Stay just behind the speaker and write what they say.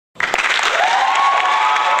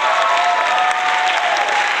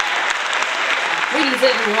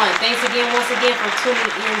Greetings, everyone. Thanks again, once again, for tuning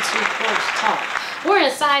in to Porch Talk. We're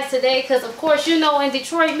inside today because, of course, you know, in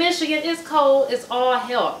Detroit, Michigan, it's cold. It's all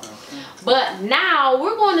hell. But now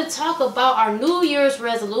we're going to talk about our New Year's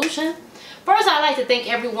resolution. First, I'd like to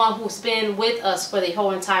thank everyone who's been with us for the whole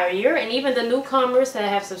entire year, and even the newcomers that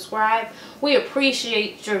have subscribed. We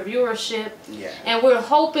appreciate your viewership, and we're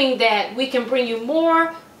hoping that we can bring you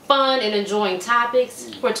more fun and enjoying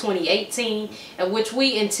topics for 2018, and which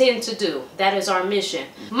we intend to do. That is our mission.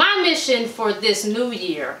 My mission for this new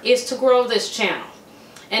year is to grow this channel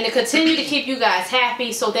and to continue to keep you guys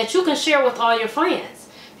happy so that you can share with all your friends,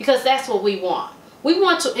 because that's what we want. We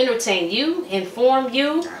want to entertain you, inform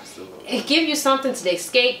you, and give you something to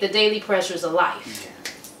escape the daily pressures of life.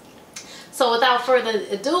 So without further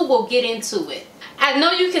ado, we'll get into it. I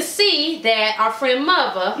know you can see that our friend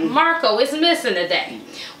Mother, Marco, is missing today.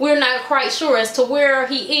 We're not quite sure as to where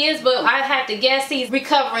he is, but I have to guess he's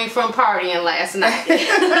recovering from partying last night.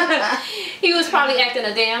 He was probably acting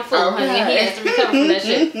a damn fool, honey, and he has to recover from that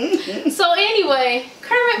shit. So anyway,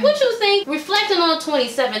 Kermit, what you think, reflecting on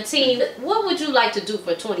 2017, what would you like to do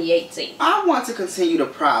for 2018? I want to continue to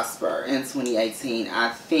prosper in 2018. I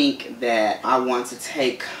think that I want to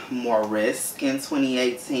take more risk in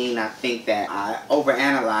 2018. I think that I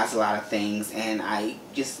overanalyze a lot of things, and I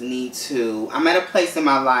just need to, I'm at a place in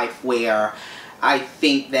my life where I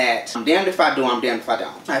think that I'm damned if I do, I'm damned if I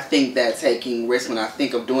don't. I think that taking risks, when I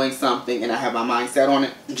think of doing something and I have my mind set on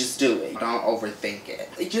it, just do it. Don't overthink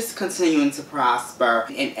it. Just continuing to prosper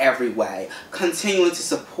in every way. Continuing to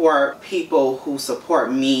support people who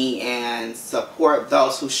support me and support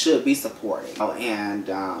those who should be supported.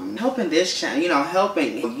 And helping this channel, you know,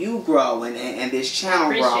 helping you grow and this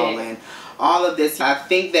channel grow and all of this. I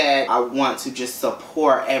think that I want to just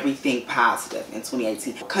support everything positive in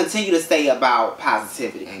 2018. Continue to stay about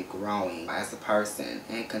positivity and growing as a person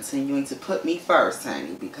and continuing to put me first,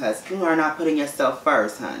 honey, because if you are not putting yourself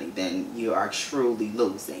first, honey, then you are truly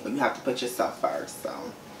losing. You have to put yourself first. So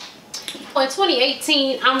in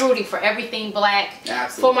 2018, I'm rooting for everything black.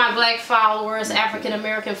 Absolutely. For my black followers, African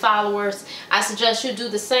American followers. I suggest you do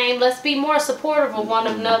the same. Let's be more supportive of one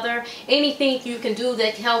another. Anything you can do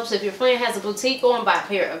that helps. If your friend has a boutique, go and buy a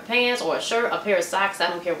pair of pants or a shirt, a pair of socks. I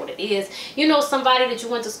don't care what it is. You know somebody that you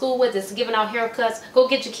went to school with that's giving out haircuts. Go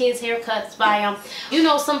get your kids haircuts, buy them. You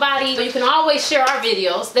know somebody, you can always share our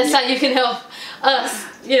videos. That's how you can help us,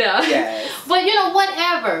 you know. But you know,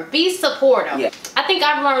 whatever. Be supportive. I think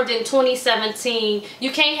I've learned in 2017,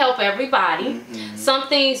 you can't help everybody. Some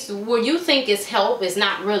things where you think is help is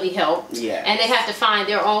not really help. And they have to find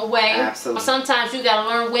their own way. Sometimes you got to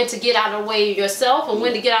learn when to get out of the way of yourself and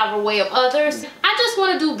when to get out of the way of others. I just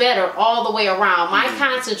want to do better all the way around. My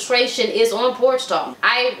concentration is on Porch Talk.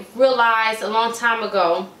 I realized a long time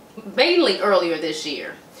ago, mainly earlier this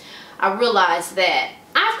year, I realized that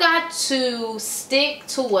I've got to stick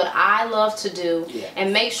to what I love to do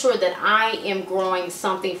and make sure that I am growing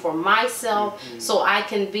something for myself so I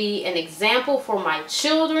can be an example for my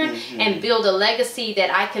children and build a legacy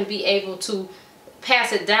that I can be able to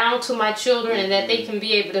pass it down to my children and that they can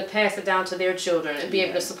be able to pass it down to their children and be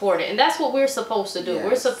able to support it. And that's what we're supposed to do.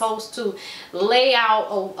 We're supposed to lay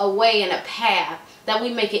out a way and a path that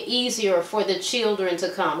we make it easier for the children to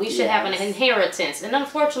come. We should have an inheritance. And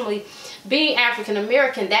unfortunately, being African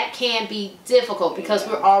American, that can be difficult because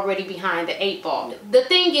we're already behind the 8 ball. The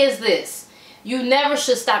thing is this. You never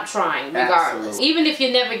should stop trying, regardless. Even if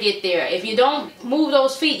you never get there. If you don't move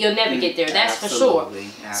those feet, you'll never get there. That's for sure.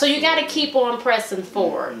 So you got to keep on pressing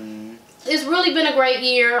forward. It's really been a great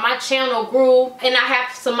year. My channel grew, and I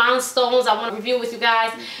have some milestones I want to review with you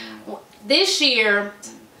guys. This year,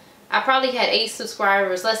 I probably had 8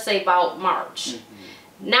 subscribers, let's say about March.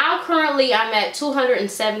 Now currently I'm at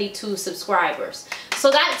 272 subscribers.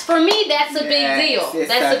 So that's, for me, that's a big deal.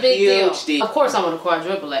 That's a big deal. Of course I want to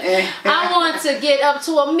quadruple it. I want to get up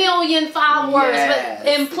to 1 million followers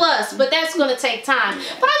and plus, but that's going to take time.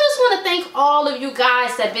 But I just want to thank all of you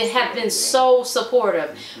guys that have been so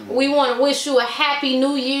supportive. We want to wish you a happy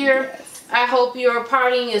new year. I hope your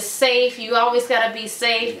partying is safe. You always got to be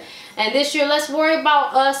safe. And this year, let's worry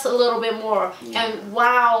about us a little bit more. And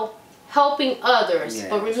while helping others.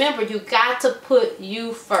 But remember, you got to put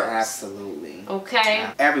you first. Absolutely. Okay?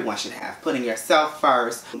 Everyone should have. Putting yourself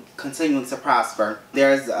first, continuing to prosper.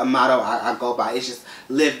 There's a motto I go by. It's just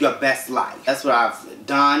live your best life. That's what I've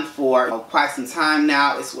done for quite some time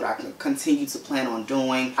now. It's what I can continue to plan on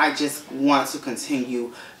doing. I just want to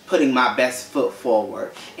continue putting my best foot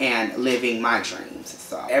forward and living my dreams.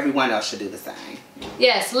 So everyone else should do the same.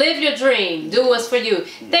 Yes, live your dream. Do what's for you.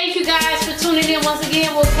 Thank you guys for tuning in once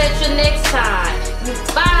again. We'll catch you next time.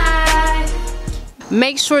 Bye.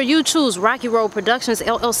 Make sure you choose Rocky Road Productions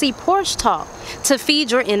LLC Porch Talk to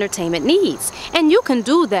feed your entertainment needs. And you can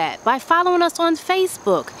do that by following us on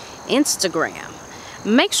Facebook, Instagram.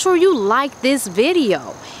 Make sure you like this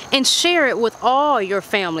video and share it with all your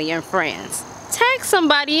family and friends. Tag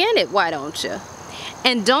somebody in it, why don't you?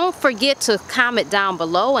 And don't forget to comment down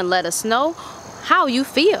below and let us know how you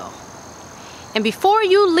feel. And before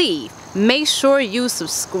you leave, make sure you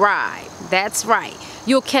subscribe. That's right.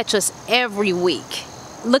 You'll catch us every week.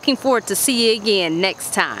 Looking forward to see you again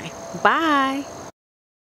next time. Bye.